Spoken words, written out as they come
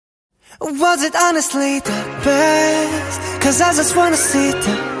Was it honestly the best? Cause I just wanna see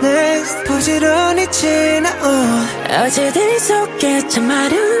the next. 부지런히 지나온 어제들 속에 참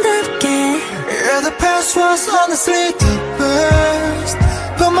아름답게. Yeah, the past was honestly the best,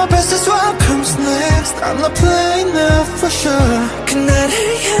 but my best is what comes next. I'm not playing now for sure. 그날을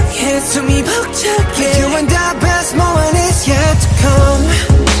향해 숨이 벅차게. You and the best moment is yet to come.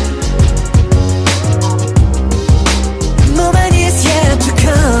 Moment is yet to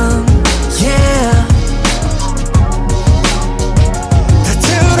come. Yeah.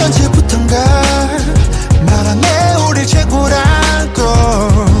 다들 언제부턴가 말하네 우리 최고라고.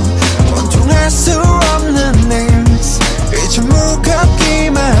 온종할 수 없는 일스 이제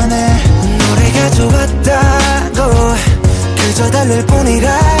무겁기만 해. 노래가 좋았다고 그저 달랠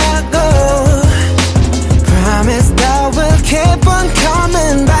뿐이라고. Promise that we'll keep on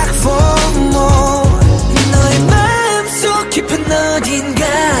coming back for more. 너의 마음속 깊은 어딘가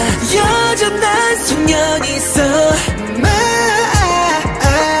여전한 소년이 있어.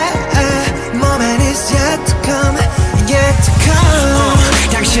 Moment is yet to come, yet to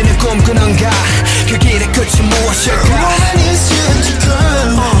come. 당신은 꿈꾸는가 그 길의 끝이 무엇일까. Moment is yet to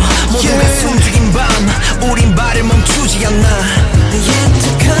come. 모두가 숨죽인 밤 우린 발을 멈추지 않나. Yet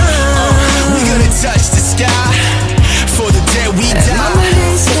to come. We're gonna touch the sky for the day we die. Moment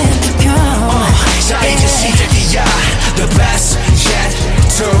is yet to come. 자 이제 시작이야. The best yet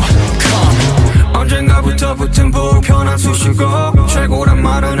to come. 언젠가부터 붙은 불편한 수식어. 최고란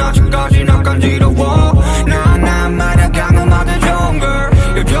말은 아직까지 난 간지러워. 난 말야 강음하게 좋은 걸.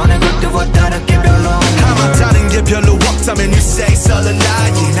 예전에 그때와 다르게 별로 아마 다른 게 별로 없다면 you say it's all a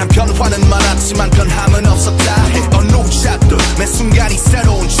lie. 난 변화는 많았지만 변함은 없었다 해. 어느 샷도 매 순간이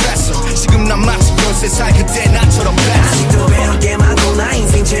새로운 트레서. 지금 난 마치 그 세상 그때 나처럼 아직도 배울 게 많고 나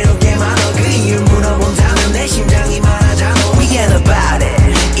인생 채울 게 많아. 그 이유를 물어본다면 내 심장이 말하잖아. We ain't about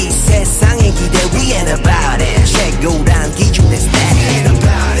it. 이 세상의 기대 We ain't about it. 최고란 기준의 stat We ain't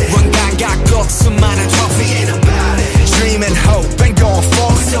about it. 원간 갖고 수많은 trophy We ain't about it. Dream and hope and going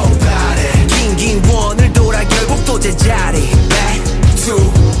for it. So about it. 긴 원을 돌아 결국 또 제자리 Back to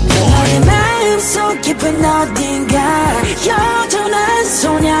one. 너의 마음속 깊은 어딘가 여전한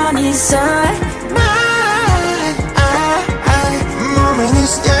소년이 있어. Moment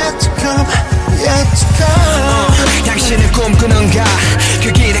is yet to come, yet to come. 당신은 꿈꾸는가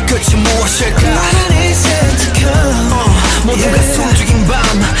그 길의 끝이 무엇일까. Moment is yet to come. 모두가 숨죽인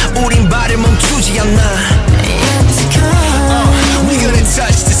밤 우린 발을 멈추지 않나. Yet to come. We're gonna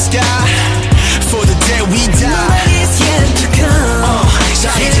touch the sky for the day we die. Moment is yet to come.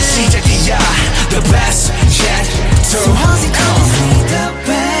 자 이제 시작이야. The best yet to So was it come. honestly the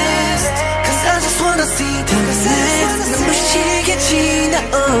best? Cause I just wanna see the next. 눈부시게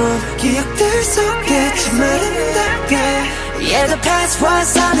지나온 기억들 속에 참 아름답게. Yeah, the past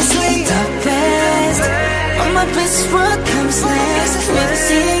was honestly the best, but my best is what comes next.